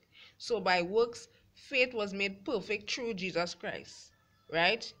perfect. So by works, faith was made perfect through Jesus Christ,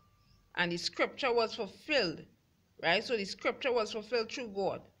 right? And the scripture was fulfilled, right? So the scripture was fulfilled through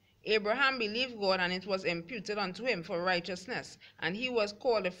God. Abraham believed God, and it was imputed unto him for righteousness, and he was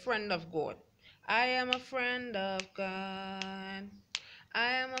called a friend of God. I am a friend of God.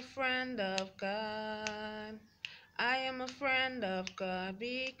 I am a friend of God. I am a friend of God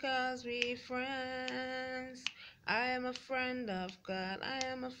because we friends. I am a friend of God. I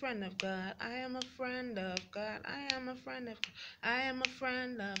am a friend of God. I am a friend of God. I am a friend of God. I am a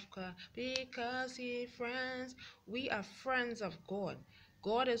friend of God because we friends. We are friends of God.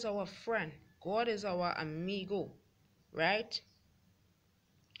 God is our friend. God is our amigo, right?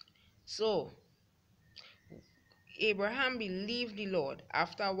 So Abraham believed the Lord.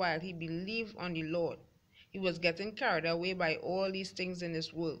 After a while, he believed on the Lord. He was getting carried away by all these things in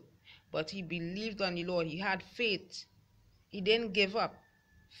this world, but he believed on the Lord. He had faith. He didn't give up.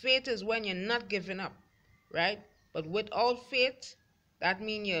 Faith is when you're not giving up, right? But without faith, that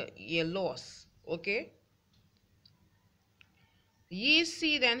means you're lost. Okay? Ye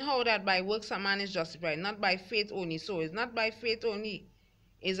see then how that by works a man is justified, not by faith only. So it's not by faith only.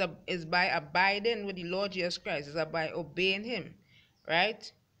 Is by abiding with the Lord Jesus Christ. It's by obeying him.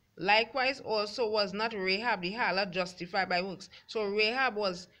 Right? Likewise also was not Rahab the harlot justified by works. So Rahab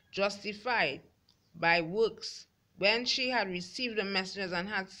was justified by works when she had received the messengers and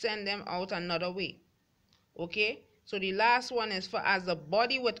had sent them out another way. Okay? So the last one is, for as the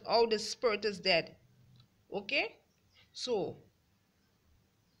body without the spirit is dead. Okay? So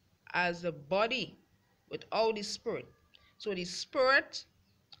as the body without the spirit. So the spirit,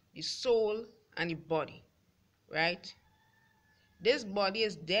 the soul, and the body, right? This body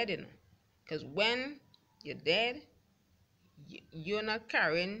is dead, you know, because when you're dead, you're not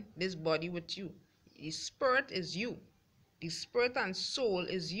carrying this body with you. The spirit is you. The spirit and soul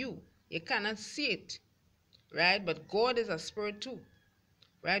is you. You cannot see it, right? But God is a spirit too,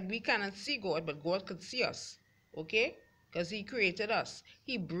 right? We cannot see God, but God could see us, okay? Because he created us.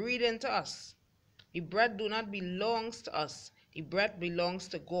 He breathed into us. The breath do not belongs to us. The breath belongs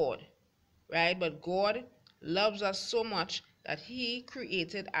to God, right? But God loves us so much that he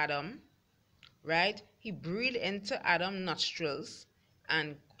created Adam, right? He breathed into Adam's nostrils,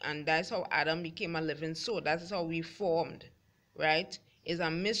 and that's how Adam became a living soul. That is how we formed, right? It's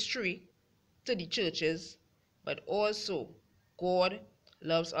a mystery to the churches, but also God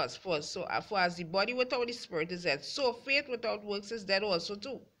loves us first. So for as the body without the spirit is dead, so faith without works is dead also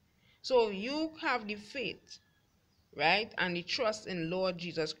too. So you have the faith, right? And the trust in Lord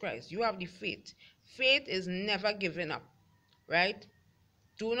Jesus Christ. You have the faith. Faith is never giving up, right?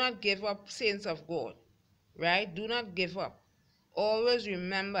 Do not give up, saints of God, right? Do not give up. Always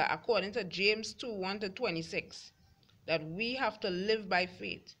remember, according to James 2:1-26, that we have to live by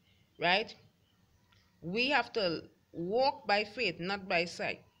faith, right? We have to walk by faith, not by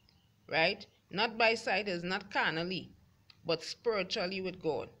sight, right? Not by sight is not carnally, but spiritually with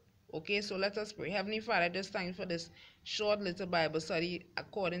God. Okay, so let us pray. Heavenly Father, just thank you for this short little Bible study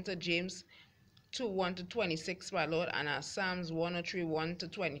according to James 2:1-26, Father Lord, and our Psalms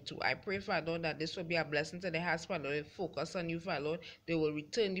 103:1-22. I pray, Father Lord, that this will be a blessing to their hearts, Father Lord. They focus on you, Father Lord. They will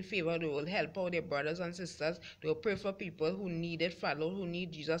return the favor. They will help out their brothers and sisters. They will pray for people who need it, Father Lord, who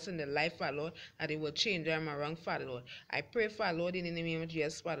need Jesus in their life, Father Lord, that they will change them around, Father Lord. I pray, Father Lord, in the name of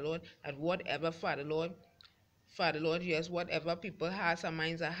Jesus, Father Lord, that whatever, Father Lord, yes, whatever people's hearts and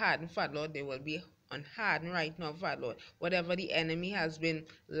minds are hardened, Father Lord, they will be unhardened right now, Father Lord. Whatever the enemy has been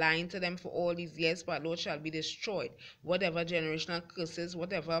lying to them for all these years, Father Lord, shall be destroyed. Whatever generational curses,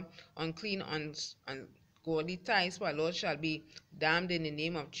 whatever unclean, ungodly ties, Father Lord, shall be damned in the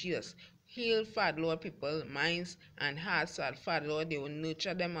name of Jesus. Heal, Father Lord, people, minds and hearts, Father Lord. They will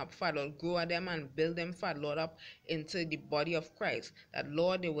nurture them up, Father Lord, grow them and build them, Father Lord, up into the body of Christ. That,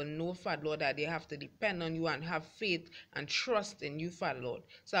 Lord, they will know, Father Lord, that they have to depend on you and have faith and trust in you, Father Lord.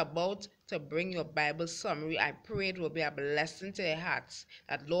 So about to bring your Bible summary, I pray it will be a blessing to their hearts.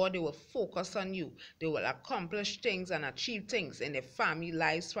 That, Lord, they will focus on you. They will accomplish things and achieve things in their family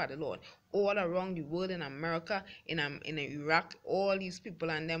lives, Father Lord. All around the world, in America, in Iraq, all these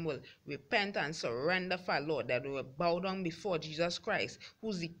people and them will repent and surrender, Father Lord, that they will bow down before Jesus Christ,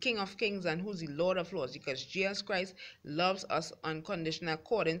 who's the King of Kings and who's the Lord of Lords, because Jesus Christ loves us unconditionally,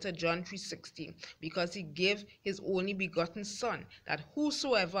 according to John 3:16, because he gave his only begotten Son, that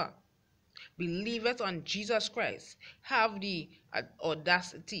whosoever believeth on Jesus Christ have the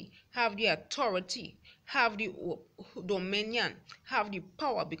audacity, have the authority, have the dominion, have the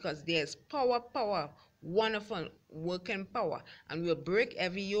power, because there's power, wonderful working power, and we'll break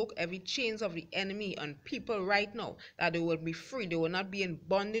every yoke, every chains of the enemy on people right now, that they will be free. They will not be in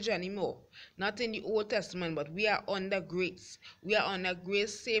bondage anymore. Not in the Old Testament, but we are under grace. We are under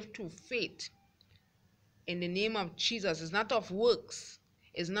grace, saved through faith in the name of Jesus. It's not of works.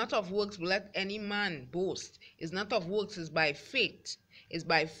 It's not of works, but let any man boast. It's not of works, it's by faith. It's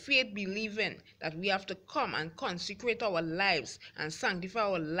by faith believing that we have to come and consecrate our lives and sanctify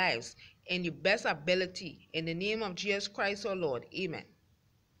our lives in the best ability. In the name of Jesus Christ our Lord. Amen.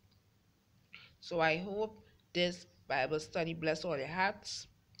 So I hope this Bible study bless all your hearts.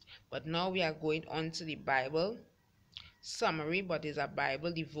 But now we are going on to the Bible summary, but it's a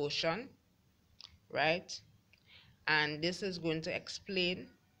Bible devotion, right? And this is going to explain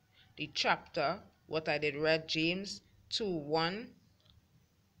the chapter, what I did read, James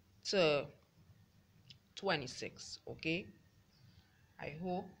 2:1-26. Okay, I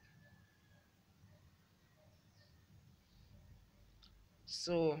hope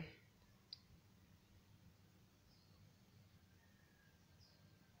so.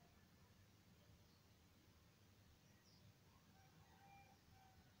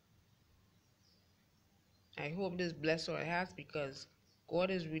 I hope this bless our hearts, because God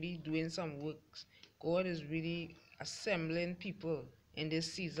is really doing some works. God is really assembling people in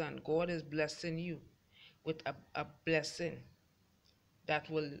this season. God is blessing you with a blessing that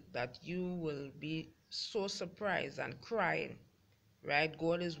you will be so surprised and crying, right?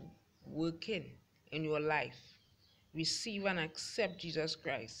 God is working in your life. Receive and accept Jesus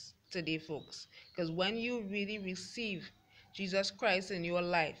Christ today, folks, because when you really receive Jesus Christ in your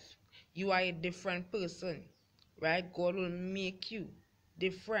life, you are a different person, right? God will make you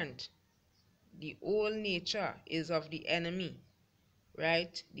different. The old nature is of the enemy,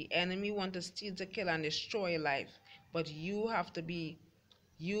 right? The enemy wants to steal, to kill, and destroy your life, but you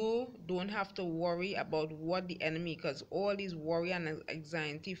don't have to worry about what the enemy, because all these worry and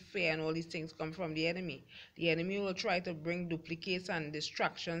anxiety, fear, and all these things come from the enemy. The enemy will try to bring duplicates and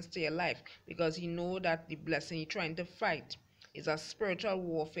distractions to your life, because he know that the blessing you're trying to fight is a spiritual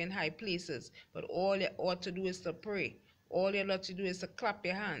warfare in high places. But all you ought to do is to pray. All you ought to do is to clap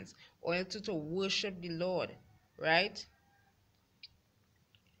your hands. All you ought to worship the Lord, right?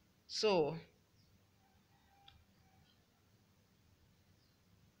 So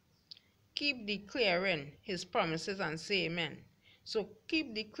keep declaring his promises and say amen. So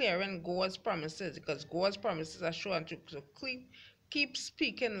keep declaring God's promises, because God's promises are sure and true. So keep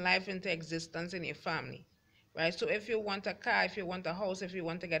speaking life into existence in your family, right? So if you want a car, if you want a house, if you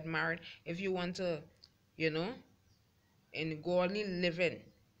want to get married, if you want to, in godly living,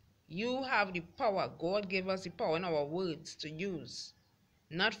 you have the power. God gave us the power in our words to use,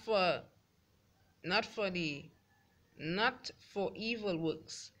 not for evil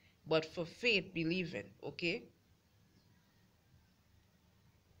works, but for faith believing. Okay,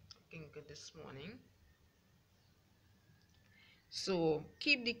 looking good this morning. So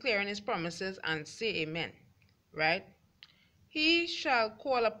keep declaring his promises and say amen, right? He shall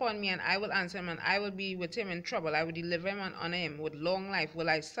call upon me, and I will answer him, and I will be with him in trouble. I will deliver him and honor him. With long life will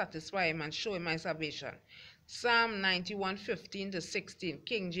I satisfy him and show him my salvation. Psalm 91:15-16,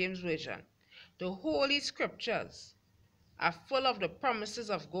 King James Version. The Holy Scriptures are full of the promises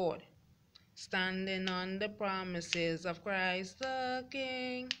of God. Standing on the promises of Christ the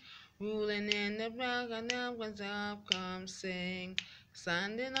King, ruling in the black and come sing.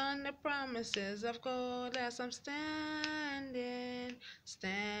 Standing on the promises of God, as I'm standing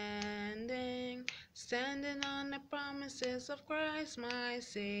on the promises of Christ my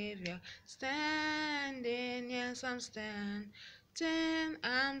Savior. Standing, yes, I'm standing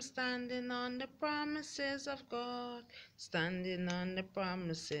on the promises of God. Standing on the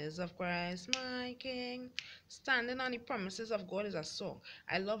promises of Christ my King. Standing on the promises of God is a song.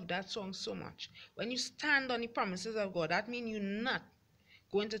 I love that song so much. When you stand on the promises of God, that means you're not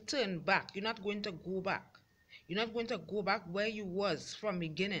going to turn back. You're not going to go back. You're not going to go back where you was from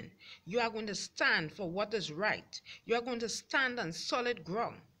beginning. You are going to stand for what is right. You are going to stand on solid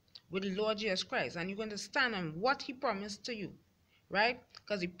ground with the Lord Jesus Christ, and you're going to stand on what he promised to you, right?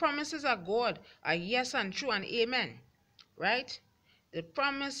 Because the promises of God are yes and true and amen, right? The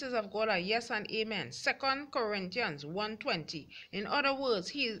promises of God are yes and amen. 2 Corinthians 1:20. In other words,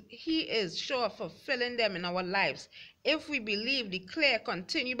 he is sure of fulfilling them in our lives if we believe, declare,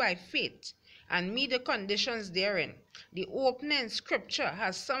 continue by faith, and meet the conditions therein. The opening scripture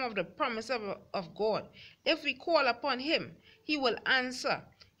has some of the promises of God. If we call upon him, he will answer.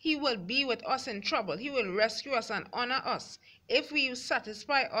 He will be with us in trouble. He will rescue us and honor us. If we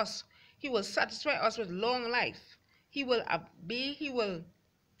satisfy us, he will satisfy us with long life. He will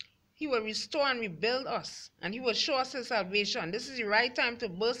restore and rebuild us, and he will show us his salvation. This is the right time to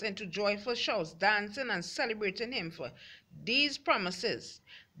burst into joyful shouts, dancing and celebrating him for these promises.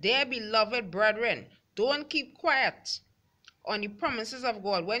 Dear beloved brethren, don't keep quiet on the promises of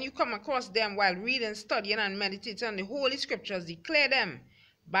God. When you come across them while reading, studying, and meditating on the Holy Scriptures, declare them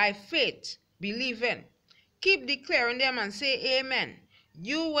by faith, believing. Keep declaring them and say amen.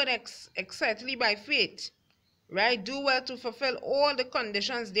 You would excitedly by faith, right? Do well to fulfill all the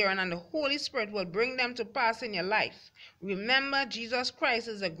conditions therein, and the Holy Spirit will bring them to pass in your life. Remember, Jesus Christ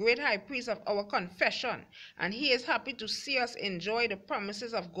is the great high priest of our confession, and he is happy to see us enjoy the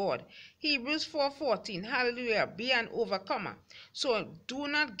promises of God. Hebrews 4:14, hallelujah, be an overcomer. So do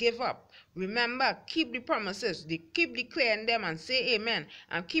not give up. Remember, keep the promises, keep declaring them and say amen,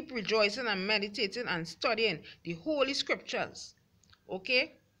 and keep rejoicing and meditating and studying the Holy Scriptures,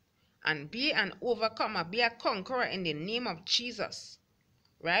 okay? And be an overcomer, be a conqueror in the name of Jesus,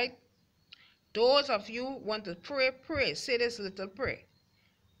 right? Those of you who want to pray, say this little prayer.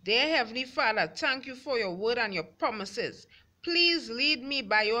 Dear Heavenly Father, thank you for your word and your promises. Please lead me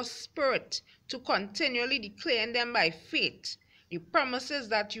by your Spirit to continually declare them by faith, the promises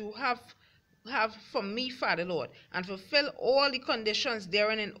that you have have for me, Father Lord, and fulfill all the conditions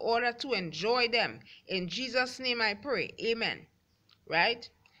therein in order to enjoy them. In Jesus' name I pray. Amen. Right?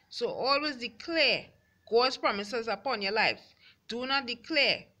 So always declare God's promises upon your life. Do not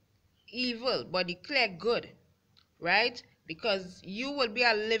declare evil, but declare good. Right? Because you will be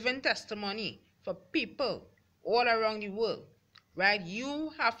a living testimony for people all around the world. Right?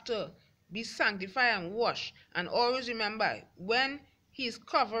 You have to be sanctified and washed. And always remember, when He's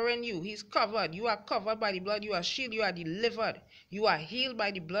covering you, He's covered. You are covered by the blood. You are shielded. You are delivered. You are healed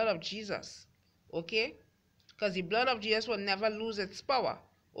by the blood of Jesus. Okay? Because the blood of Jesus will never lose its power.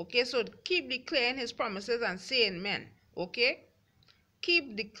 Okay? So keep declaring His promises and say amen. Okay?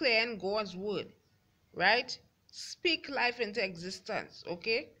 Keep declaring God's word. Right? Speak life into existence.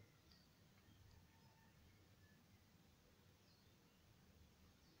 Okay?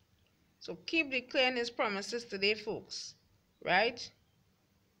 So keep declaring His promises today, folks. Right?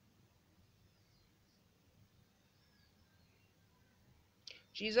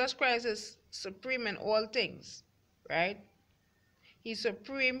 Jesus Christ is supreme in all things. Right? He's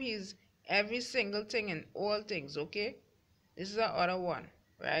supreme. He's every single thing in all things. Okay? This is our other one.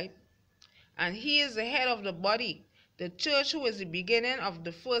 Right? And He is the head of the body, the church, who is the beginning of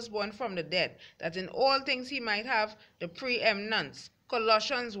the firstborn from the dead, that in all things He might have the preeminence.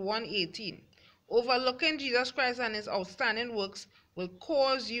 Colossians 1:18. Overlooking Jesus Christ and His outstanding works will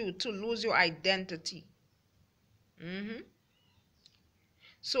cause you to lose your identity.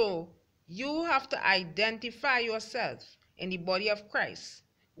 So you have to identify yourself in the body of Christ,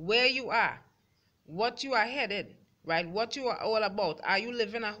 where you are, what you are headed, right? What you are all about. Are you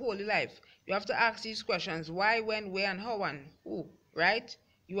living a holy life? You have to ask these questions: why, when, where, and how, and who, right?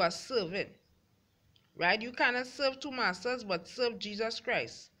 You are serving, right? You cannot serve two masters, but serve Jesus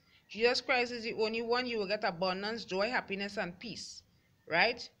Christ. Jesus Christ is the only one. You will get abundance, joy, happiness, and peace,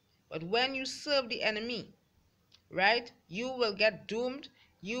 right? But when you serve the enemy, right, you will get doomed.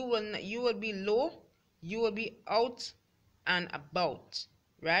 You will be low. You will be out and about,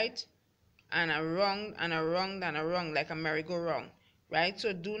 right? And a wrong and a wrong and a wrong, like a merry-go-round, right?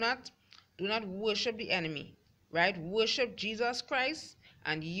 So do not worship the enemy, right? Worship Jesus Christ,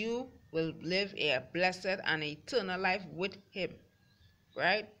 and you will live a blessed and eternal life with Him,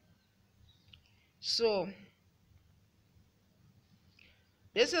 right? So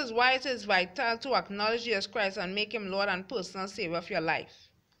this is why it is vital to acknowledge Jesus Christ and make Him Lord and personal Savior of your life,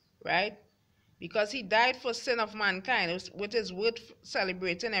 right? Because He died for sin of mankind, which is worth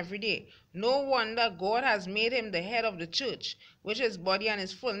celebrating every day. No wonder God has made Him the head of the church, which is body and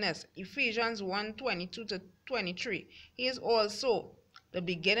His fullness. Ephesians 1:22-23. He is also the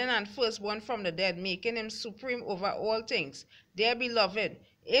beginning and firstborn from the dead, making Him supreme over all things. Dear beloved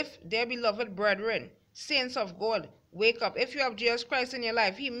brethren, saints of God, wake up. If you have Jesus Christ in your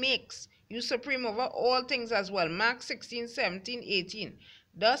life, He makes you supreme over all things as well. Mark 16:17-18.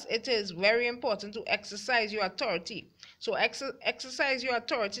 Thus, it is very important to exercise your authority. So exercise your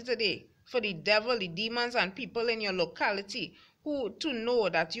authority today for the devil, the demons, and people in your locality who to know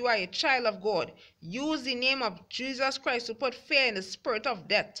that you are a child of God. Use the name of Jesus Christ to put fear in the spirit of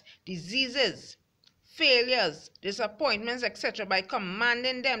death, diseases, failures, disappointments, etc. by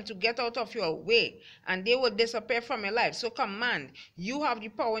commanding them to get out of your way, and they will disappear from your life. So command. You have the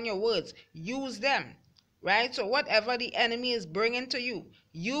power in your words. Use them. Right? So whatever the enemy is bringing to you,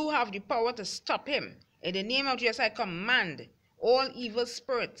 you have the power to stop him. In the name of Jesus, I command all evil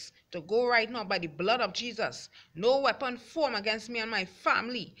spirits to go right now by the blood of Jesus. No weapon formed against me and my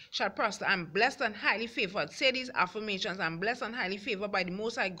family shall prosper. I'm blessed and highly favored. Say these affirmations: I'm blessed and highly favored by the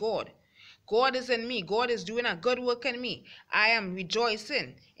Most High God. God is in me. God is doing a good work in me. I am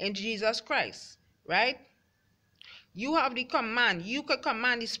rejoicing in Jesus Christ. Right? You have the command. You could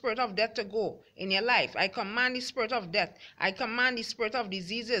command the spirit of death to go in your life. I command the spirit of death. I command the spirit of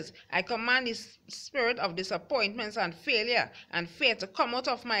diseases. I command the spirit of disappointments and failure and fear to come out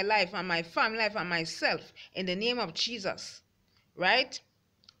of my life and my family life and myself in the name of Jesus. Right?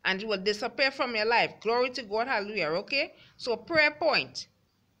 And it will disappear from your life. Glory to God. Hallelujah. Okay? So prayer point.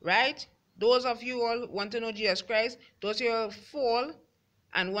 Right? Those of you all want to know Jesus Christ. Those of you all fall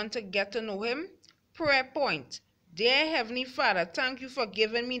and want to get to know Him. Prayer point. Dear Heavenly Father, thank you for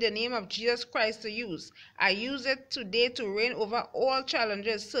giving me the name of Jesus Christ to use. I use it today to reign over all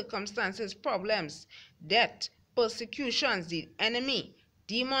challenges, circumstances, problems, death, persecutions, the enemy,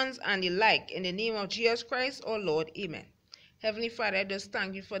 demons, and the like. In the name of Jesus Christ, our Lord. Amen. Heavenly Father, I just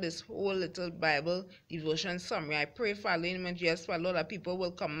thank you for this whole little Bible devotion summary. I pray, Father, in the name of Jesus, Father, Lord, that people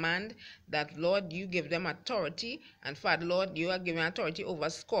will command that, Lord, you give them authority. And, Father, Lord, you are giving authority over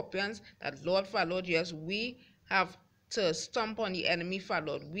scorpions. That, Lord, Father, Lord, yes, we have to stomp on the enemy, Father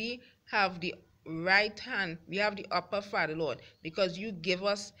Lord. We have the right hand, we have the upper, Father Lord, because you give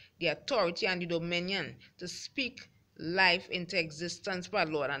us the authority and the dominion to speak life into existence,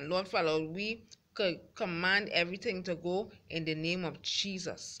 Father Lord. And Lord, Father Lord, we command everything to go in the name of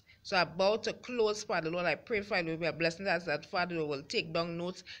Jesus. So about to close, Father Lord, I pray, Father Lord, we are blessing us that Father Lord will take down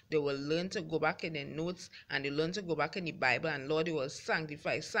notes. They will learn to go back in their notes, and they learn to go back in the Bible. And Lord, you will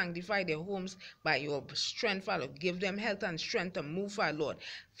sanctify their homes by your strength, Father Lord. Give them health and strength to move, Father Lord.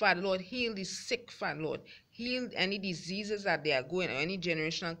 Father Lord, heal the sick, Father Lord. Heal any diseases that they are going, or any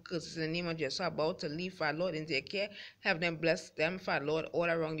generational curses in the name of Jesus. So about to leave, Father Lord, in their care. Have them bless them, Father Lord, all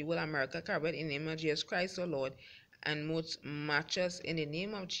around the world, America, Caribbean, in the name of Jesus Christ, oh Lord. And most matches in the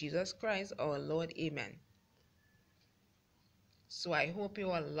name of Jesus Christ, our Lord. Amen. So I hope you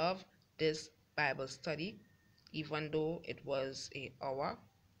all love this Bible study, even though it was an hour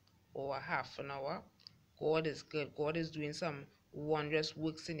or a half an hour. God is good. God is doing some wondrous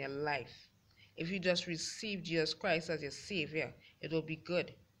works in your life. If you just receive Jesus Christ as your Savior, it will be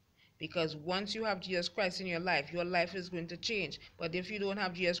good. Because once you have Jesus Christ in your life is going to change. But if you don't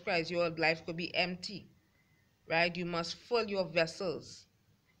have Jesus Christ, your life could be empty. Right? You must fill your vessels.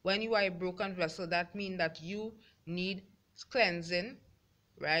 When you are a broken vessel, that means that you need cleansing,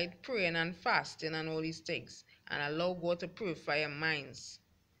 right? Praying and fasting and all these things. And allow God to purify your minds,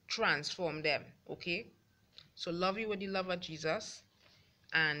 transform them, okay? So love you with the love of Jesus.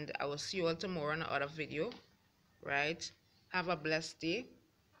 And I will see you all tomorrow in another video, right? Have a blessed day,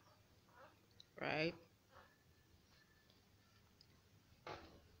 right?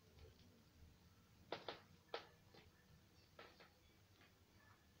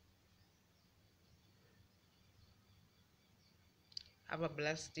 Have a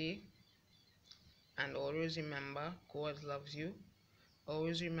blessed day. And always remember, God loves you.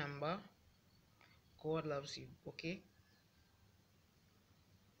 Always remember, God loves you, okay?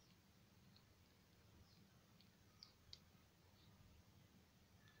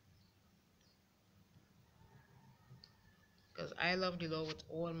 Because I love the Lord with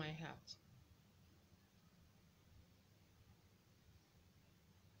all my heart.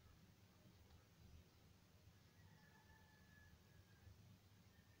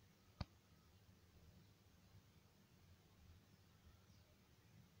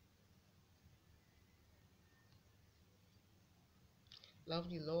 Love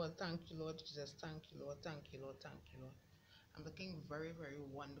the Lord. Thank you, Lord Jesus. Thank you, Lord. Thank you, Lord. Thank you, Lord. I'm looking very, very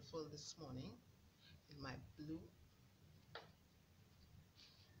wonderful this morning in my blue.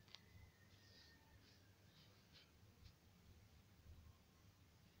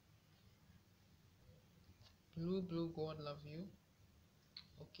 God love you.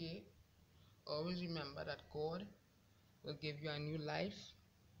 Okay? Always remember that God will give you a new life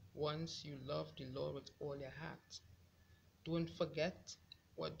once you love the Lord with all your heart. Don't forget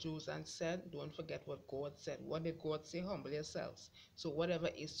what Josan said. Don't forget what God said. What did God say? Humble yourselves. So whatever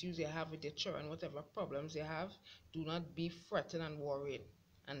issues you have with your children, whatever problems you have, do not be fretting and worried.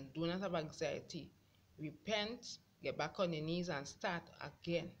 And do not have anxiety. Repent, get back on your knees and start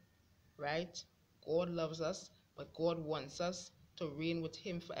again. Right? God loves us, but God wants us to reign with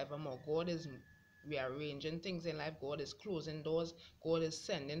Him forevermore. God is rearranging things in life. God is closing doors. God is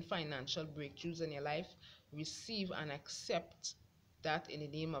sending financial breakthroughs in your life. Receive and accept that in the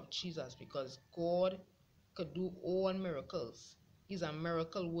name of Jesus, because God could do all miracles. He's a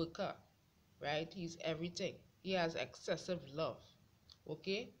miracle worker, right? He's everything. He has excessive love.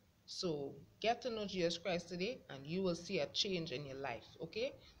 Okay? So get to know Jesus Christ today and you will see a change in your life.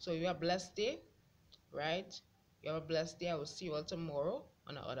 Okay? So you have a blessed day, right? You have a blessed day. I will see you all tomorrow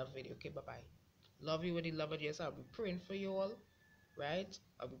on another video. Okay, bye-bye. Love you with the love of Jesus. I'll be praying for you all, right?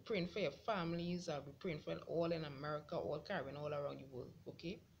 I'll be praying for your families. I'll be praying for all in America, all Caribbean, all around the world.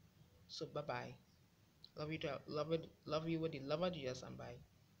 Okay? So bye-bye. Love you with the love of Jesus, and bye.